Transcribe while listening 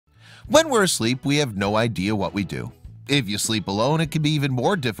When we're asleep, we have no idea what we do. If you sleep alone, it can be even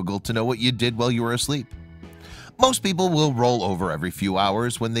more difficult to know what you did while you were asleep. Most people will roll over every few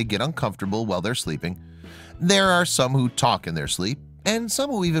hours when they get uncomfortable while they're sleeping. There are some who talk in their sleep, and some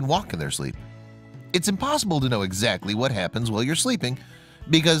who even walk in their sleep. It's impossible to know exactly what happens while you're sleeping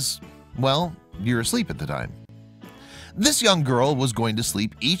because, well, you're asleep at the time. This young girl was going to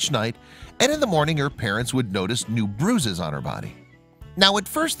sleep each night, and in the morning her parents would notice new bruises on her body. Now at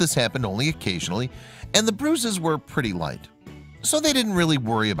first this happened only occasionally, and the bruises were pretty light, so they didn't really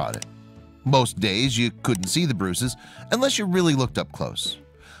worry about it. Most days you couldn't see the bruises unless you really looked up close.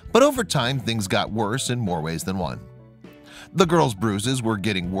 But over time things got worse in more ways than one. The girl's bruises were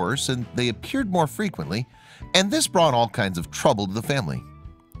getting worse and they appeared more frequently, and this brought all kinds of trouble to the family.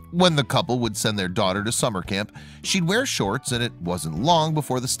 When the couple would send their daughter to summer camp, she'd wear shorts, and it wasn't long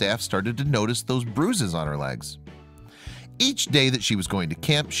before the staff started to notice those bruises on her legs. Each day that she was going to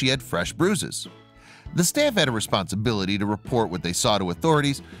camp, she had fresh bruises. The staff had a responsibility to report what they saw to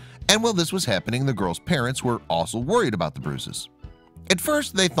authorities, and while this was happening, the girl's parents were also worried about the bruises. At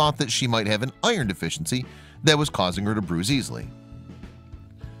first, they thought that she might have an iron deficiency that was causing her to bruise easily.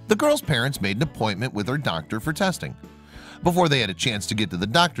 The girl's parents made an appointment with her doctor for testing. Before they had a chance to get to the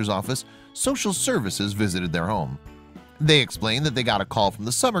doctor's office, social services visited their home. They explained that they got a call from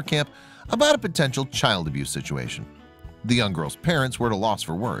the summer camp about a potential child abuse situation. The young girl's parents were at a loss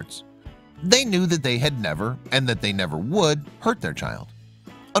for words. They knew that they had never, and that they never would, hurt their child.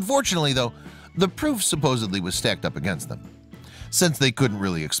 Unfortunately, though, the proof supposedly was stacked up against them. Since they couldn't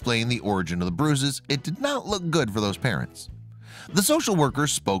really explain the origin of the bruises, it did not look good for those parents. The social worker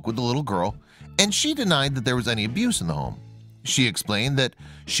spoke with the little girl, and she denied that there was any abuse in the home. She explained that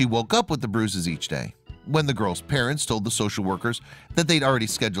she woke up with the bruises each day. When the girl's parents told the social workers that they'd already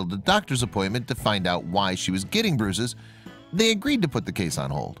scheduled a doctor's appointment to find out why she was getting bruises, they agreed to put the case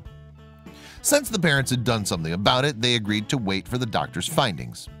on hold. Since the parents had done something about it, they agreed to wait for the doctor's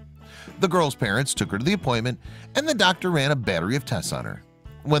findings. The girl's parents took her to the appointment, and the doctor ran a battery of tests on her.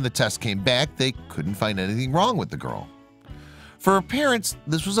 When the tests came back, they couldn't find anything wrong with the girl. For her parents,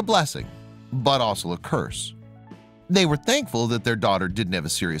 this was a blessing, but also a curse. They were thankful that their daughter didn't have a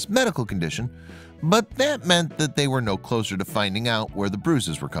serious medical condition, but that meant that they were no closer to finding out where the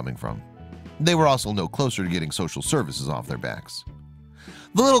bruises were coming from. They were also no closer to getting social services off their backs.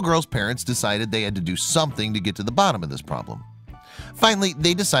 The little girl's parents decided they had to do something to get to the bottom of this problem. Finally,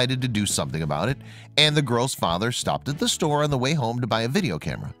 they decided to do something about it, and the girl's father stopped at the store on the way home to buy a video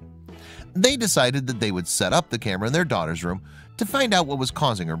camera. They decided that they would set up the camera in their daughter's room to find out what was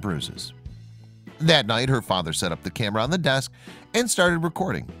causing her bruises. That night, her father set up the camera on the desk and started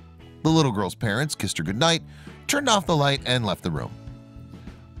recording. The little girl's parents kissed her goodnight, turned off the light, and left the room.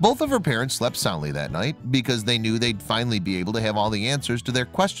 Both of her parents slept soundly that night because they knew they'd finally be able to have all the answers to their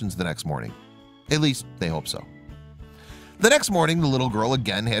questions the next morning. At least, they hope so. The next morning, the little girl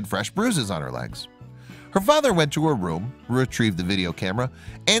again had fresh bruises on her legs. Her father went to her room, retrieved the video camera,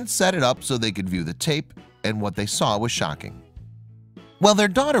 and set it up so they could view the tape, and what they saw was shocking. While their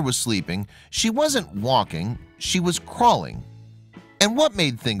daughter was sleeping, she wasn't walking, she was crawling. And what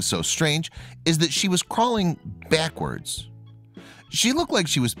made things so strange is that she was crawling backwards. She looked like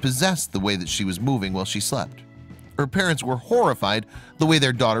she was possessed the way that she was moving while she slept. Her parents were horrified. The way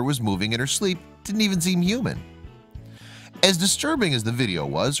their daughter was moving in her sleep didn't even seem human. As disturbing as the video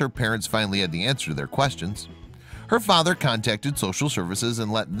was, her parents finally had the answer to their questions. Her father contacted social services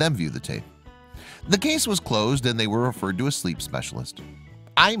and let them view the tape. The case was closed and they were referred to a sleep specialist.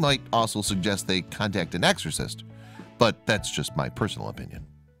 I might also suggest they contact an exorcist, but that's just my personal opinion.